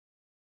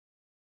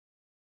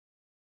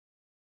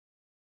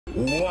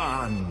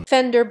1.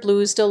 Fender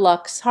Blues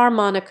Deluxe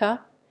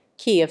Harmonica,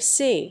 key of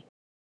C.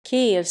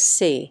 Key of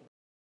C.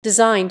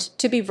 Designed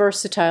to be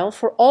versatile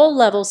for all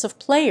levels of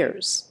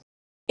players.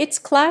 Its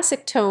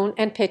classic tone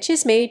and pitch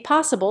is made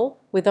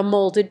possible with a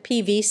molded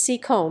PVC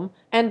comb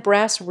and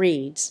brass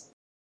reeds.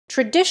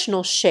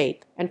 Traditional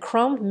shape and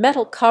chromed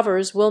metal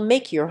covers will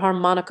make your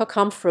harmonica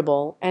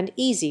comfortable and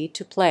easy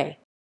to play.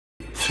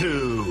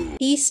 2.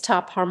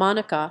 EastRock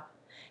Harmonica,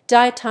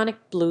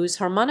 diatonic blues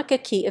harmonica,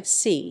 key of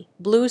C,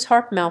 blues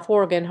harp mouth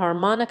organ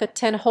harmonica,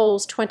 10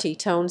 holes, 20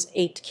 tones,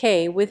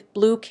 8K with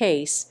blue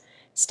case,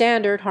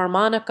 standard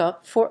harmonica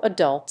for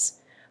adults,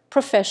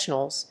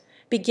 professionals,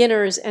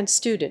 beginners and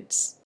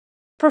students.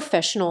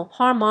 Professional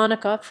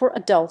harmonica for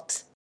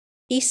adults.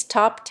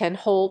 EastRock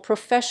 10-hole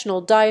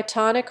professional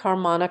diatonic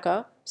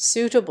harmonica,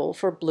 suitable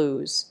for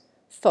blues,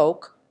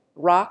 folk,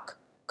 rock,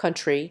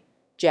 country,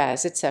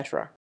 jazz,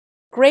 etc.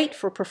 Great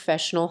for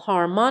professional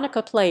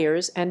harmonica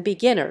players and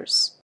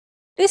beginners.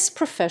 This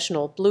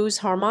professional blues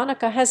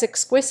harmonica has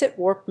exquisite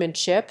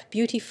workmanship,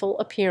 beautiful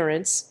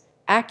appearance,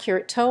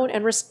 accurate tone,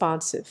 and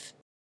responsive.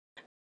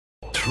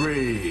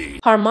 3.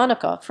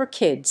 Harmonica for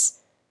kids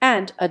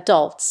and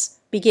adults.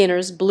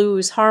 Beginner's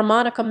blues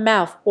harmonica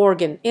mouth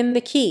organ in the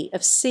key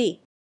of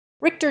C.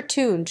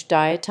 Richter-tuned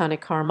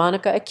diatonic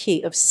harmonica, a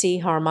key of C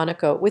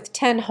harmonica with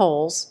 10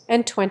 holes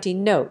and 20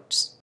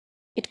 notes.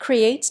 It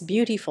creates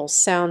beautiful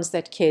sounds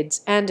that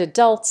kids and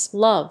adults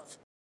love.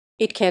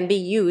 It can be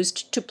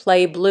used to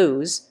play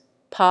blues,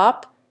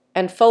 pop,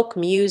 and folk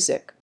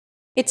music.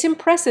 Its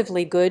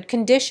impressively good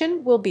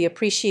condition will be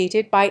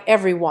appreciated by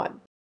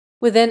everyone.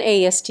 With an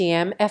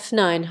ASTM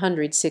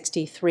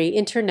F963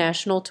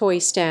 International Toy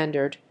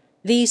Standard,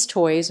 these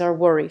toys are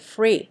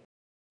worry-free.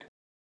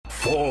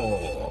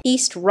 4.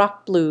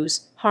 EastRock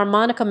Blues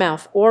harmonica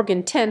mouth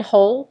organ,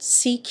 10-hole,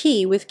 C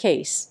key with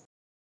case.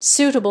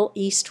 Suitable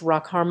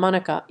EastRock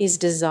harmonica is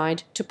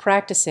designed to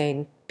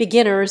practicing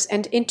beginners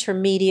and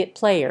intermediate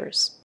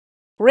players.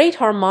 Great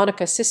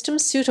harmonica system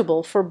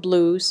suitable for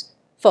blues,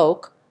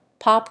 folk,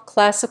 pop,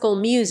 classical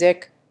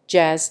music,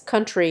 jazz,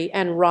 country,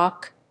 and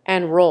rock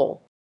and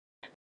roll.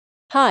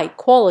 High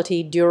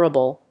quality,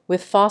 durable,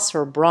 with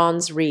phosphor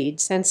bronze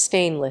reeds and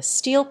stainless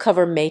steel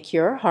cover make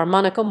your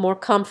harmonica more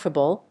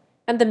comfortable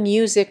and the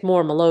music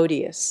more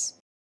melodious.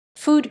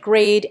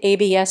 Food-grade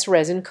ABS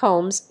resin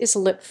combs is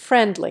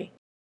lip-friendly.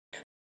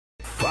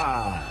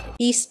 5.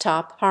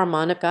 EastRock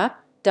Harmonica,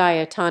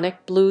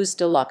 diatonic blues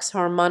deluxe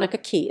harmonica,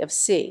 key of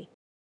C.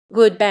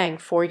 Good bang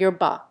for your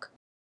buck.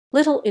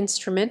 Little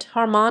instrument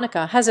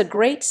harmonica has a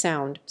great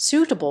sound,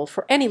 suitable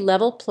for any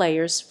level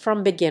players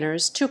from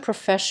beginners to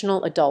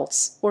professional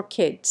adults or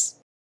kids.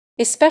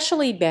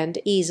 Especially bend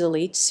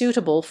easily,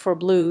 suitable for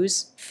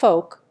blues,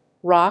 folk,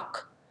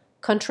 rock,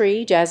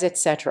 country, jazz,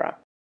 etc.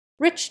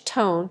 Rich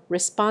tone,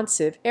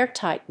 responsive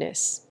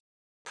airtightness.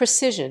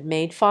 Precision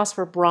made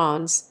phosphor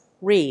bronze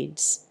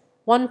reeds.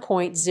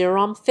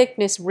 1.0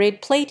 thickness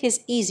reed plate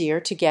is easier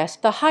to get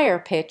the higher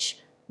pitch,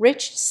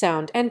 rich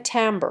sound and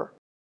timbre.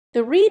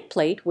 The reed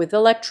plate with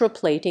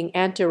electroplating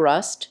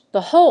anti-rust,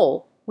 the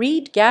whole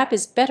reed gap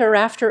is better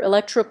after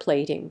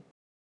electroplating.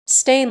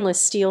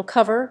 Stainless steel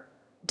cover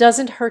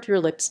doesn't hurt your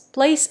lips,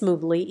 play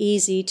smoothly,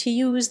 easy to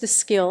use the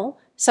skill,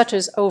 such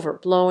as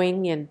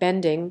overblowing and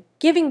bending,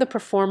 giving the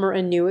performer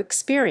a new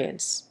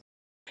experience.